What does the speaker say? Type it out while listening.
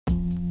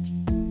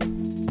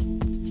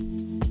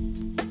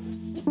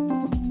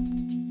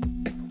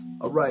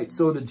right,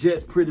 so the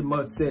Jets pretty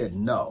much said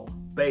no.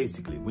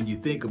 Basically, when you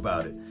think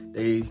about it,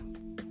 they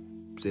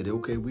said,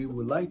 okay, we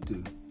would like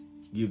to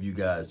give you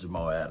guys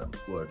Jamal Adams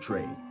for a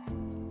trade.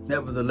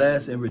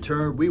 Nevertheless, in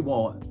return, we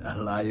want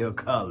La'el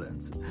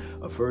Collins,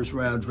 a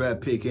first-round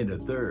draft pick in the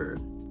third.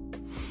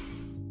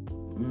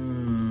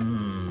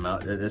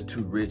 That's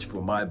too rich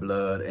for my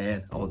blood.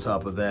 And on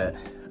top of that,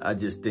 I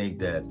just think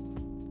that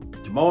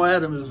Jamal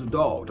Adams is a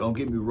dog. Don't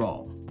get me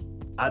wrong.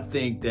 I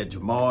think that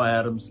Jamal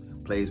Adams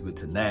plays with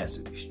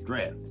tenacity,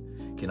 strength,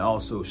 can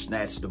also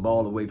snatch the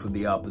ball away from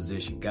the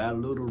opposition. Got a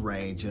little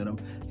range in him,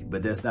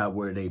 but that's not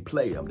where they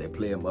play him. They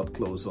play him up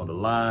close on the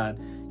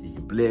line. He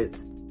can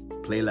blitz,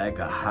 play like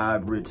a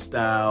hybrid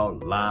style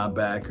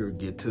linebacker,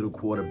 get to the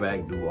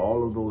quarterback, do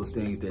all of those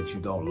things that you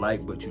don't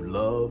like but you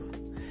love.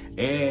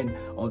 And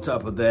on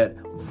top of that,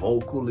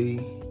 vocally.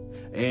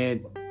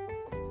 And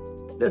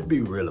let's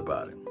be real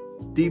about it.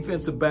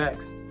 Defensive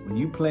backs, when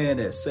you playing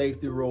that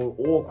safety role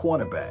or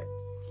cornerback,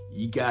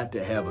 you got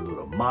to have a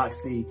little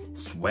moxie,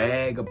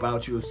 swag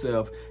about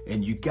yourself,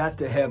 and you got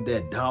to have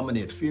that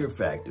dominant fear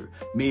factor,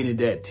 meaning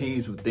that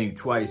teams would think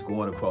twice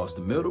going across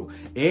the middle,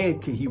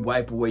 and can he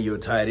wipe away your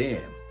tight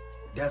end?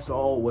 That's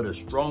all what a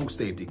strong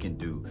safety can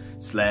do, /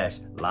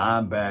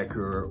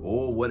 linebacker,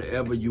 or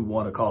whatever you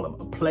want to call him,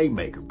 a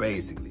playmaker,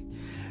 basically.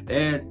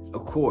 And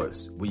of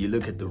course, when you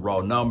look at the raw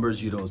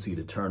numbers, you don't see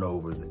the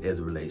turnovers as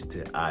it relates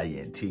to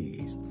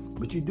INTs,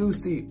 but you do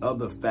see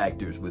other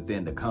factors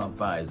within the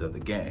confines of the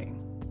game.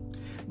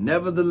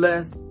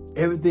 Nevertheless,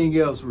 everything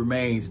else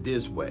remains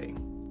this way.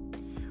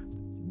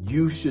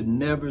 You should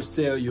never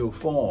sell your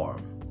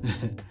farm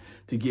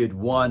to get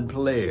one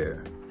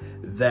player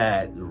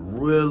that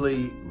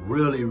really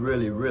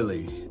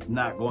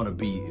not going to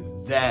be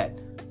that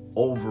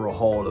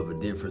overhaul of a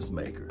difference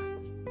maker.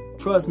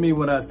 Trust me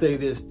when I say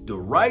this, the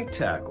right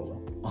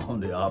tackle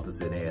on the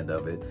opposite end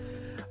of it,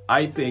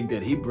 I think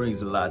that he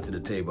brings a lot to the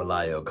table,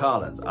 La'el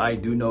Collins. I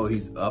do know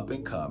he's up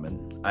and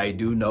coming. I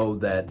do know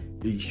that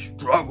he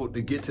struggled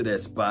to get to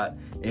that spot.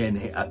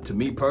 And to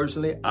me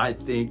personally, I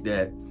think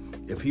that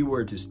if he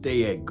were to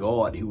stay at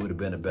guard, he would have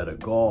been a better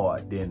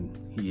guard than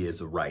he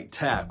is a right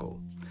tackle.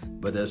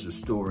 But that's the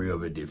story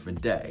of a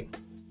different day.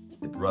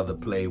 The brother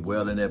played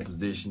well in that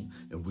position,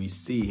 and we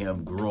see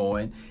him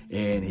growing,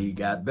 and he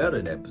got better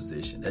in that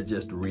position. That's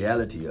just the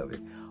reality of it.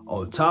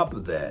 On top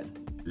of that,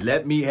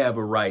 let me have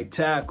a right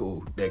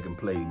tackle that can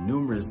play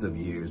numerous of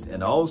years,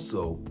 and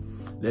also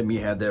let me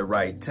have that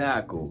right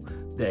tackle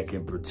that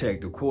can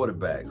protect the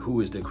quarterback,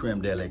 who is the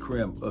creme de la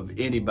creme of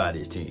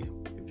anybody's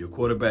team. If your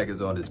quarterback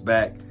is on his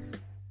back,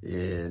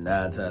 9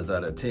 times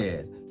out of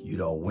 10, you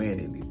don't win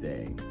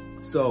anything.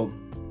 So,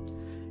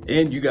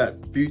 and you got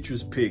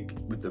futures pick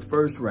with the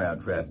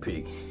first-round draft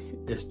pick.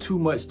 There's too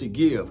much to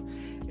give.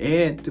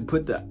 And to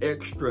put the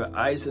extra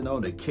icing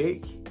on the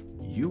cake,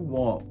 you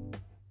want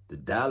the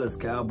Dallas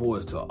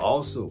Cowboys to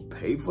also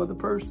pay for the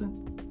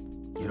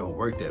person? It don't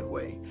work that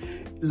way.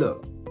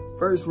 Look,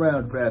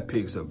 first-round draft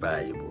picks are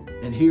valuable.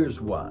 And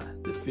here's why.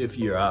 The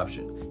fifth-year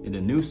option. In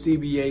the new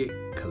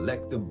CBA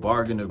collective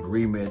bargain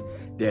agreement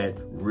that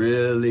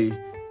really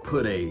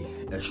put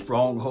a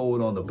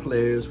stronghold on the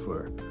players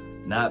for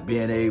not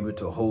being able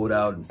to hold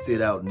out and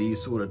sit out and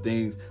these sort of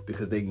things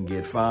because they can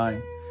get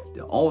fined.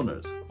 The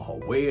owners are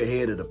way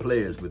ahead of the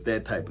players with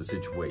that type of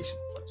situation.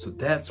 So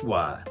that's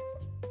why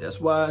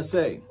I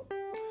say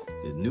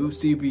the new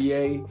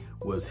CBA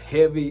was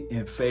heavy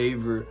in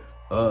favor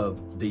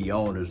of the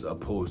owners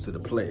opposed to the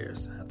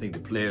players. I think the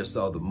players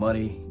saw the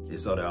money, they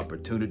saw the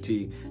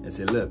opportunity and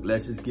said, look,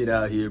 let's just get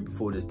out here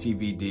before this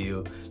TV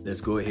deal. Let's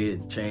go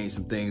ahead and change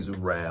some things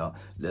around.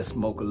 Let's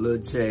smoke a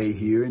little J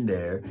here and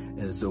there,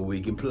 and so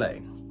we can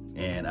play.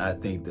 And I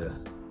think the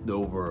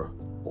overall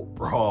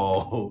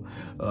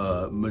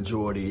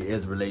majority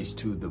as it relates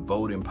to the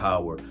voting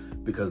power,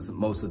 because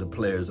most of the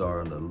players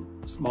are on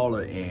the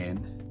smaller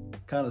end,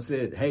 kind of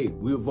said, hey,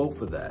 we'll vote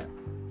for that.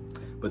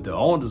 But the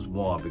owners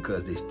won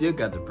because they still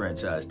got the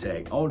franchise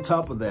tag. On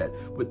top of that,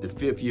 with the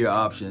fifth-year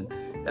option,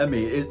 I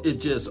mean,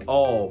 it's just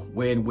all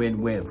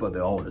win-win-win for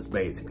the owners,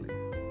 basically,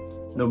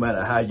 no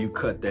matter how you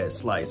cut that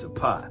slice of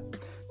pie.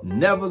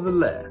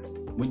 Nevertheless,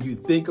 when you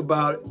think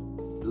about it,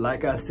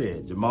 like I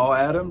said, Jamal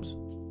Adams,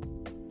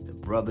 the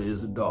brother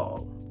is a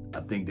dog.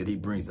 I think that he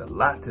brings a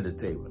lot to the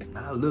table,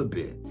 not a little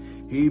bit.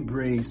 He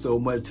brings so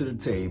much to the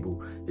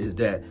table is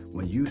that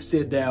when you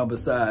sit down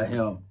beside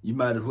him, you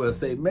might as well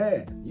say,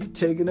 man, you're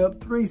taking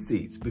up 3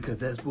 seats, because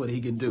that's what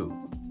he can do.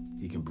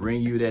 He can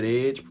bring you that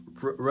edge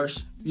rush,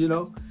 you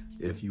know.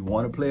 If you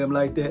want to play him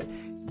like that,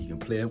 you can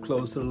play him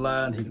close to the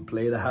line. He can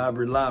play the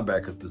hybrid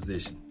linebacker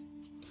position.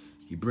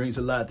 He brings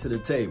a lot to the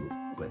table,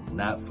 but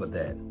not for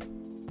that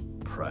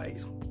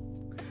price.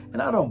 And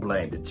I don't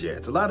blame the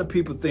Jets. A lot of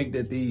people think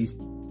that these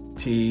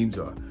teams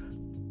are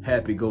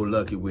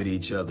happy-go-lucky with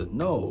each other.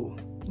 No.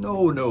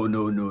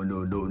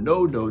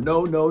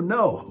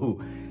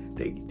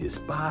 They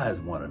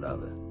despise one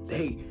another.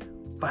 They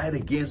fight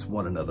against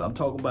one another. I'm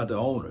talking about the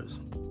owners.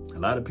 A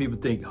lot of people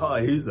think, oh,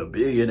 he's a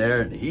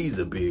billionaire and he's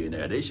a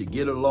billionaire. They should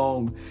get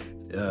along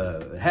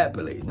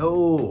happily.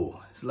 No,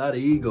 it's a lot of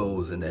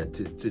egos in that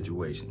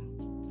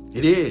situation.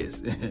 It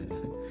is.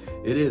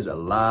 It is a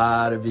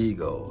lot of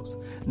egos.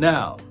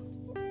 Now,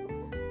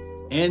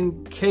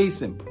 in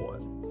case in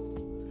point,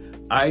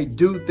 I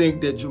do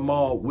think that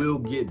Jamal will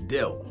get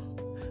dealt.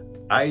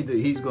 Either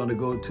he's going to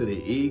go to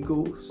the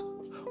Eagles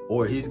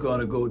or he's going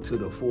to go to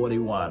the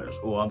 49ers.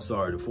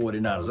 The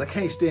 49ers. I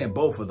can't stand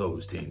both of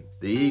those teams.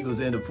 The Eagles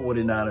and the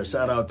 49ers.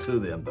 Shout out to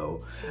them,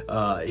 though.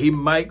 He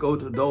might go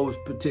to those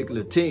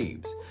particular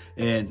teams.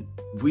 And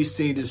we've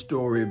seen this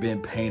story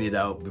been painted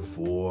out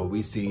before.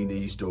 We've seen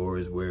these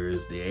stories where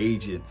it's the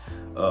agent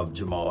of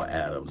Jamal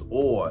Adams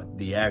or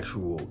the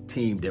actual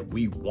team that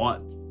we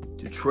want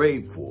to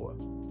trade for.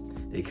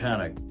 They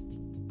kind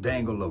of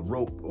dangle a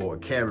rope or a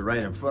carrot right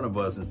in front of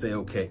us and say,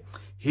 okay,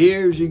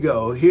 here you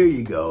go, here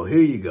you go,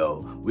 here you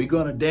go. We're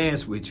going to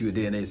dance with you.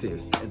 Then they say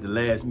at the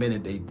last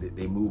minute,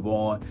 they move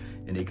on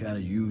and they kind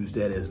of use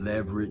that as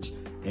leverage.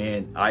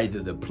 And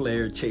either the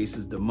player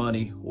chases the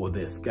money or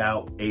the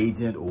scout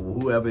agent or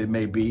whoever it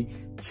may be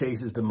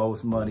chases the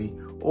most money,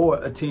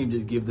 or a team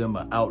just give them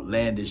an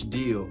outlandish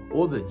deal,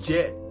 or the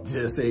Jet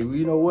just say, well,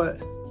 you know what?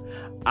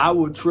 I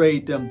will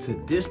trade them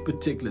to this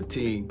particular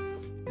team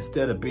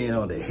instead of being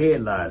on the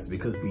headlines,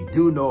 because we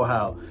do know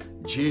how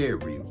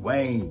Jerry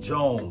Wayne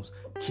Jones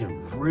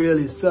can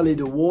really sully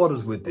the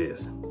waters with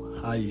this.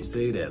 How you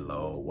say that,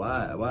 Lord?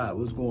 Why?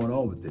 What's going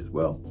on with this?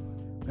 Well,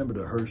 remember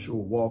the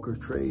Herschel Walker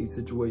trade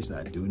situation?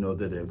 I do know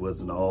that it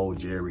wasn't all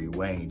Jerry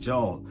Wayne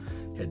Jones.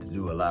 Had to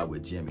do a lot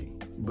with Jimmy.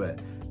 But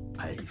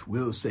I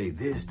will say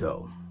this,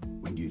 though.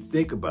 When you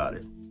think about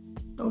it,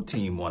 no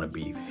team want to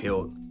be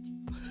held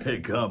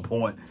at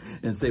gunpoint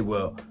and say,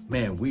 well,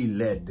 man, we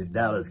let the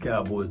Dallas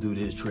Cowboys do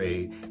this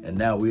trade and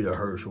now we the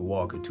Herschel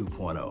Walker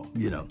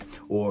 2.0,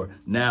 or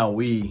now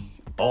we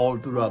all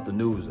throughout the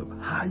news of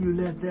how you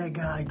let that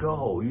guy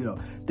go,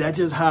 that's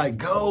just how it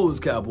goes,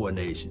 Cowboy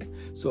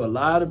Nation. So a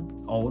lot of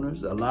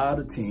owners, a lot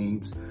of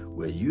teams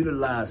will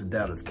utilize the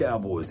Dallas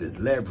Cowboys as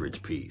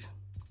leverage piece.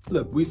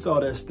 Look, we saw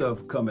that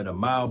stuff coming a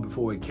mile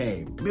before it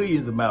came,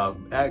 millions of miles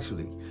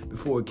actually,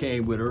 before it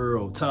came with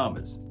Earl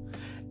Thomas.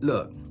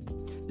 Look,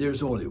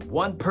 there's only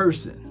one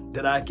person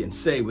that I can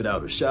say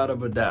without a shadow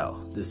of a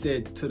doubt that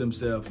said to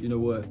themselves, you know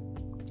what,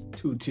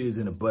 2 tears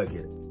in a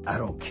bucket, I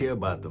don't care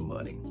about the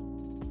money.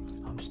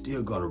 I'm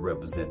still going to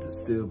represent the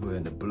silver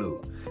and the blue.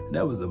 And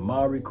that was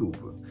Amari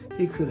Cooper.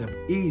 He could have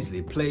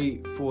easily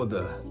played for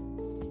the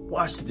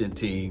Washington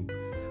team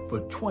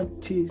for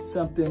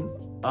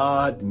 20-something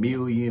odd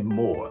million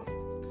more.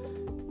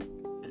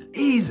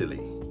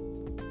 Easily.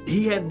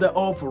 He had the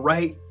offer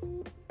right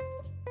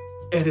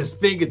at his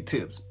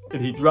fingertips.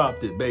 And he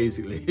dropped it,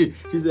 basically. He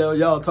said, oh,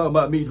 y'all talking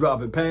about me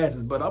dropping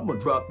passes, but I'm going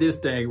to drop this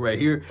thing right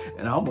here,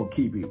 and I'm going to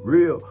keep it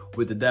real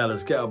with the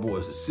Dallas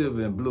Cowboys, the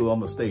silver and blue.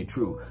 I'm going to stay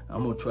true.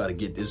 I'm going to try to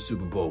get this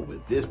Super Bowl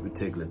with this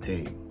particular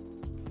team.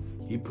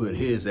 He put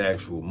his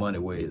actual money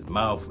where his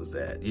mouth was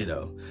at,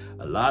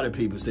 A lot of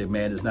people say,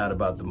 man, it's not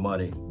about the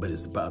money, but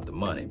it's about the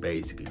money,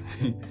 basically.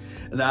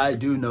 And I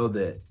do know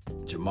that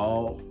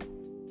Jamal,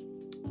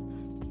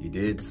 he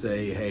did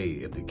say, hey,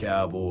 if the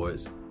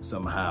Cowboys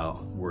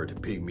somehow were to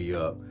pick me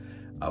up,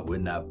 I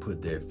would not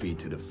put their feet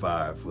to the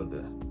fire for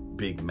the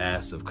big,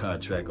 massive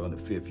contract on the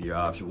 5th-year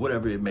option,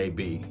 whatever it may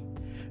be.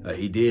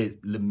 He did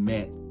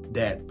lament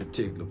that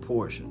particular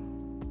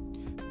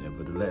portion.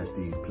 Nevertheless,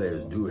 these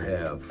players do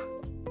have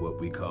what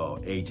we call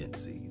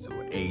agencies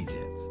or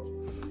agents.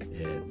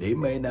 And they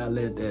may not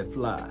let that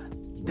fly.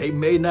 They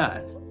may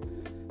not.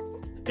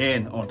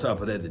 And on top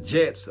of that, the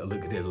Jets are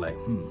looking at it like,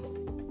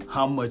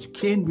 how much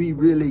can we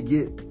really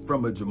get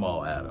from a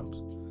Jamal Adams?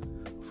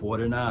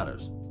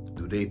 49ers.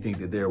 Do they think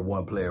that they're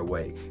one player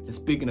away? And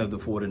speaking of the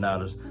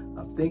 49ers,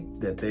 I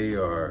think that they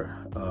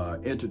are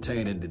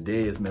entertaining the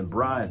Desmond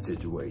Bryant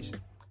situation.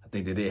 I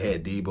think that they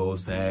had Deebo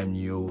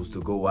Samuels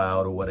to go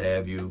out or what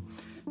have you.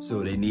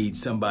 So they need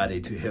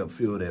somebody to help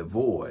fill that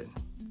void.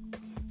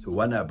 So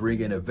why not bring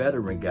in a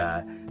veteran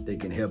guy that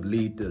can help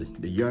lead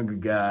the younger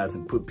guys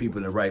and put people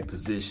in the right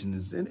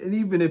positions? And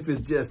even if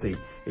it's just a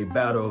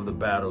battle of the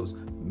battles,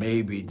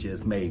 maybe,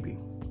 just maybe,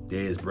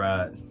 Dez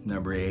Bryant,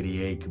 number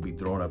 88, could be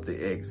throwing up the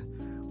X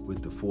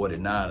with the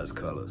 49ers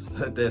colors.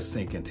 Let that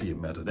sink into your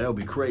mental. That would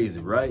be crazy,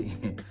 right?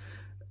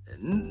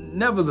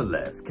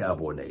 Nevertheless,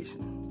 Cowboy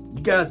Nation,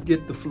 you guys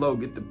get the flow,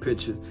 get the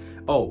picture.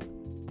 Oh,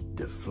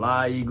 the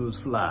Fly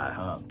Eagles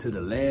fly, to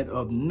the land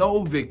of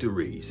no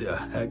victories.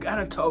 I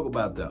gotta talk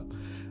about them.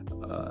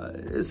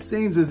 It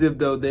seems as if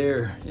though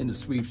they're in the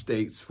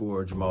sweepstakes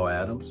for Jamal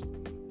Adams.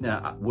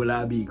 Now, will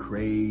I be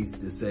crazy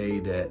to say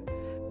that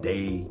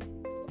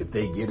if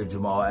they get a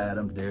Jamal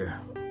Adams,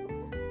 their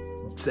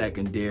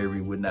secondary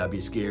would not be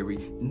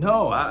scary?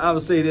 No, I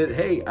would say that,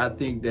 hey, I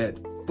think that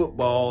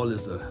football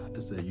is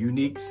a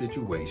unique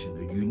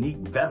situation, a unique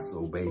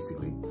vessel,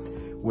 basically,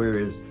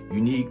 whereas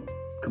unique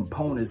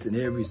components in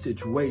every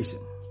situation.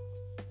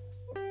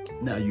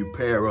 Now you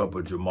pair up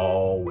a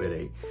Jamal with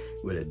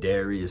a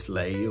Darius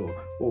Slay or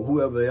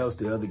whoever else,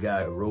 the other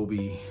guy,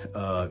 Roby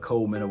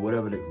Coleman or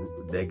whatever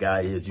that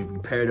guy is. You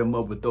can pair them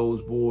up with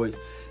those boys.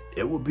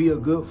 It would be a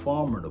good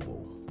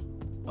formidable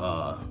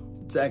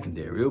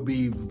secondary. It'll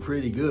be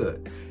pretty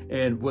good.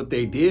 And what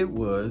they did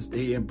was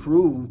they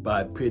improved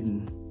by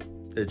putting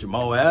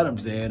Jamal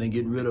Adams in and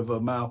getting rid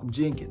of Malcolm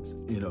Jenkins,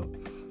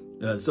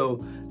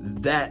 so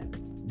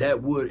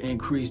that would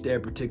increase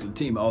that particular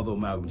team, although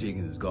Malcolm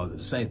Jenkins has gone to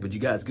the Saints. But you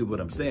guys get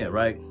what I'm saying,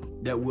 right?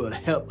 That will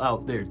help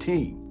out their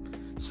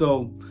team.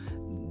 So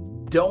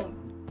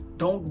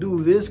don't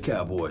do this,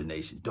 Cowboy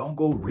Nation. Don't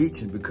go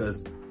reaching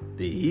because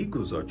the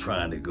Eagles are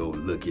trying to go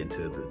look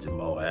into the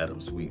Jamal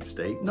Adams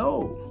sweepstake.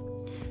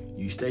 No,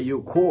 you stay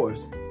your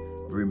course.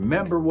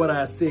 Remember what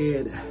I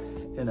said,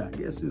 and I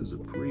guess it was the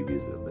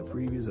previous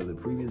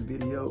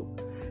video,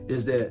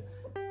 is that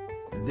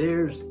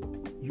there's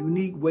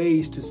unique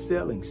ways to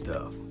selling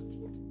stuff.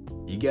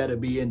 You got to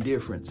be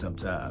indifferent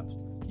sometimes.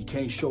 You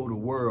can't show the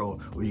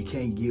world, or you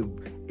can't give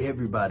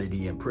everybody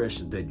the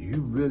impression that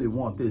you really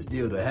want this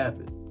deal to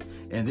happen.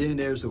 And then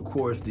there's, of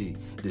course, the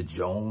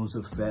Jones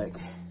effect.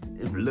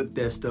 Look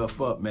that stuff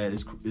up, man.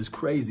 It's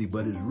crazy,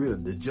 but it's real.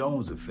 The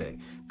Jones effect.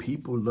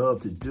 People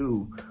love to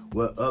do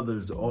what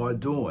others are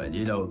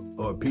doing,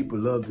 or people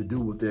love to do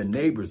what their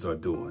neighbors are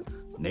doing.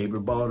 Neighbor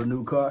bought a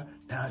new car.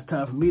 Now it's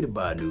time for me to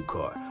buy a new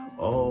car.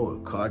 Oh,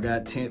 the car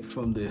got tint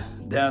from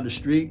down the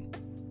street.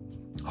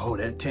 Oh,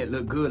 that tent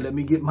looked good. Let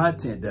me get my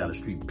tent down the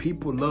street.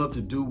 People love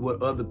to do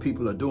what other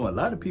people are doing. A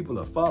lot of people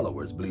are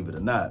followers, believe it or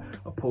not,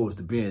 opposed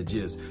to being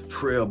just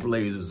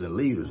trailblazers and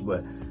leaders.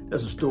 But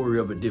that's a story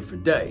of a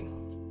different day.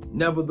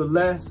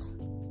 Nevertheless,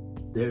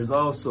 there's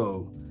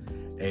also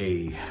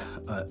a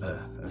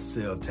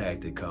sell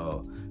tactic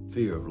called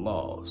fear of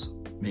loss,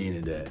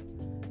 meaning that,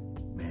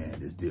 man,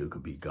 this deal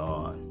could be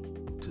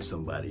gone to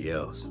somebody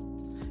else.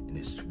 And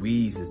it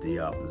squeezes the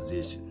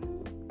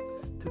opposition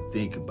to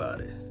think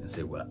about it and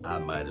say, well, I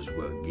might as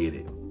well get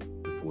it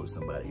before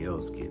somebody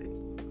else get it.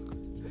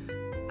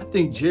 I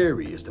think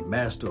Jerry is the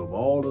master of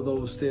all of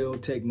those sell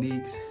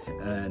techniques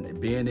and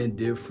being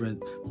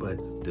indifferent.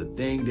 But the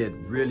thing that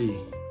really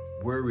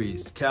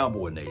worries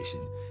Cowboy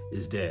Nation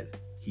is that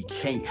he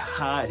can't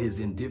hide his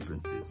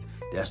indifferences.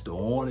 That's the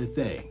only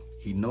thing.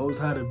 He knows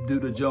how to do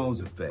the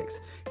Jones effects.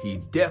 He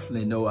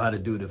definitely knows how to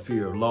do the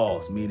fear of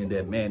loss, meaning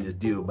that, man, this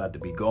deal about to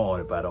be gone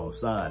if I don't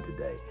sign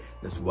today.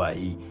 That's why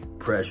he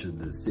pressured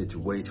the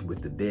situation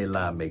with the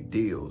deadline make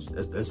deals.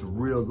 That's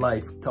real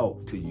life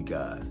talk to you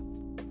guys.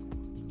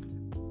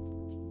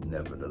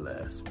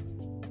 Nevertheless,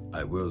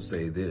 I will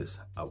say this.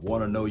 I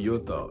want to know your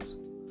thoughts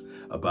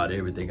about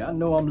everything. I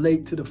know I'm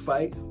late to the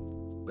fight,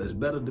 but it's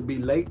better to be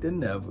late than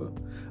never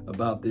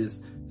about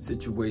this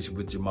situation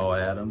with Jamal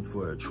Adams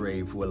for a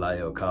trade for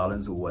La'el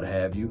Collins or what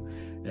have you.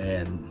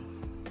 And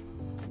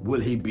will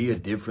he be a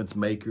difference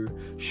maker?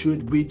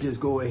 Should we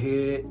just go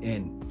ahead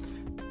and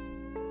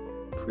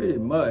pretty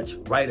much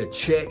write a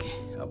check,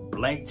 a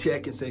blank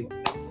check, and say,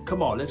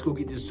 come on, let's go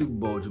get this Super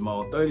Bowl,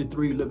 Jamal.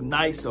 33 look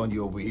nice on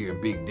you over here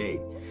in Big Day.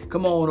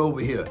 Come on over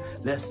here.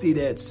 Let's see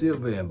that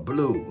silver and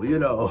blue,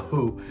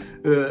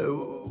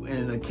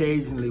 and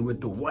occasionally with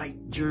the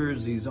white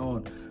jerseys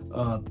on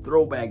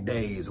throwback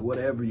days,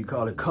 whatever you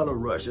call it, Color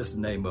Rush, that's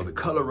the name of it,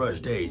 Color Rush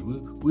days.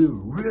 We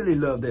really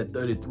love that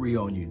 33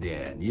 on you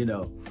then,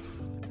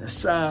 Let's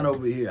shine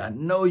over here. I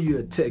know you're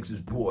a Texas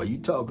boy. You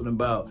talking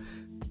about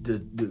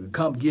the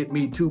come get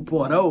me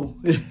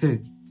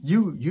 2.0.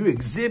 You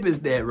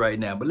exhibit that right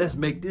now, but let's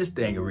make this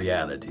thing a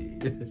reality.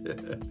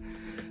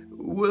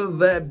 Will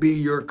that be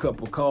your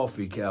cup of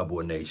coffee,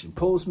 Cowboy Nation?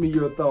 Post me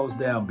your thoughts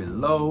down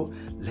below.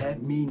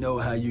 Let me know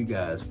how you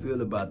guys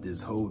feel about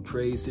this whole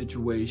trade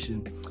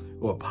situation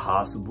or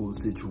possible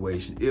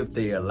situation if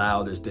they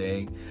allow this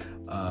thing.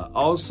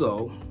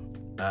 Also,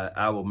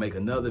 I will make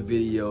another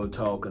video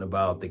talking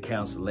about the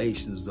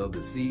cancellations of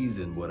the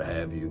season, what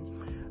have you,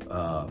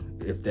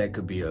 if that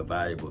could be a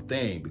valuable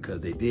thing,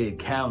 because they did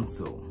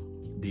cancel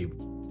the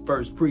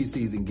first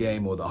preseason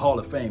game, or the Hall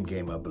of Fame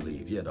game, I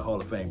believe. Yeah, the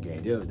Hall of Fame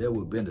game. That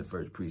would have been the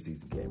first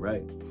preseason game,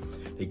 right?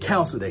 They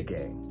canceled that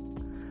game.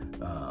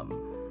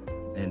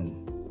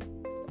 And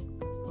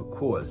of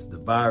course, the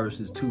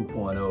viruses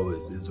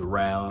 2.0 is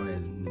around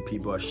and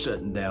people are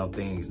shutting down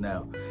things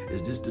now.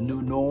 Is this the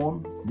new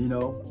norm?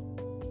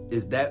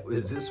 Is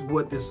this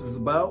what this is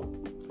about?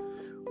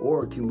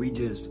 Or can we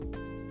just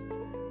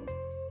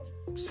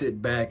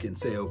sit back and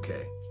say,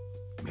 okay,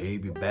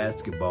 maybe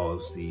basketball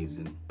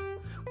season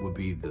would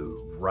be the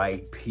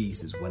right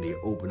pieces when they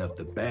open up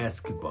the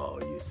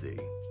basketball, you see.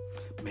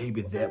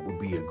 Maybe that would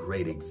be a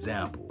great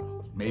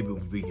example. Maybe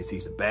we can see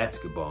some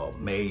basketball.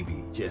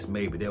 Maybe, just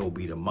maybe, that will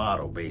be the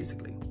model,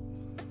 basically.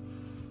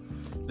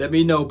 Let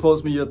me know.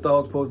 Post me your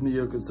thoughts. Post me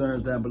your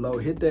concerns down below.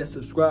 Hit that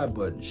subscribe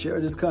button. Share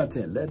this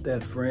content. Let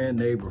that friend,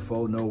 neighbor,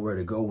 foe know where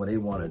to go when they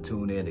want to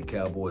tune in to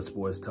Cowboy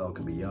Sports Talk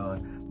and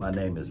Beyond. My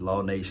name is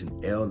Law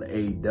Nation,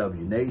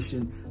 L-A-W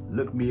Nation.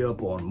 Look me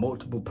up on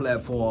multiple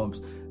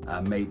platforms. I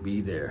may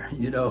be there.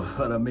 You know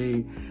what I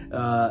mean?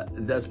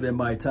 That's been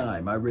my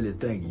time. I really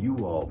thank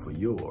you all for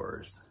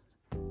yours.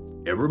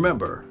 And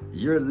remember,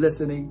 you're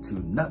listening to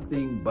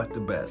nothing but the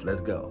best.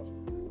 Let's go.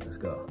 Let's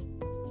go.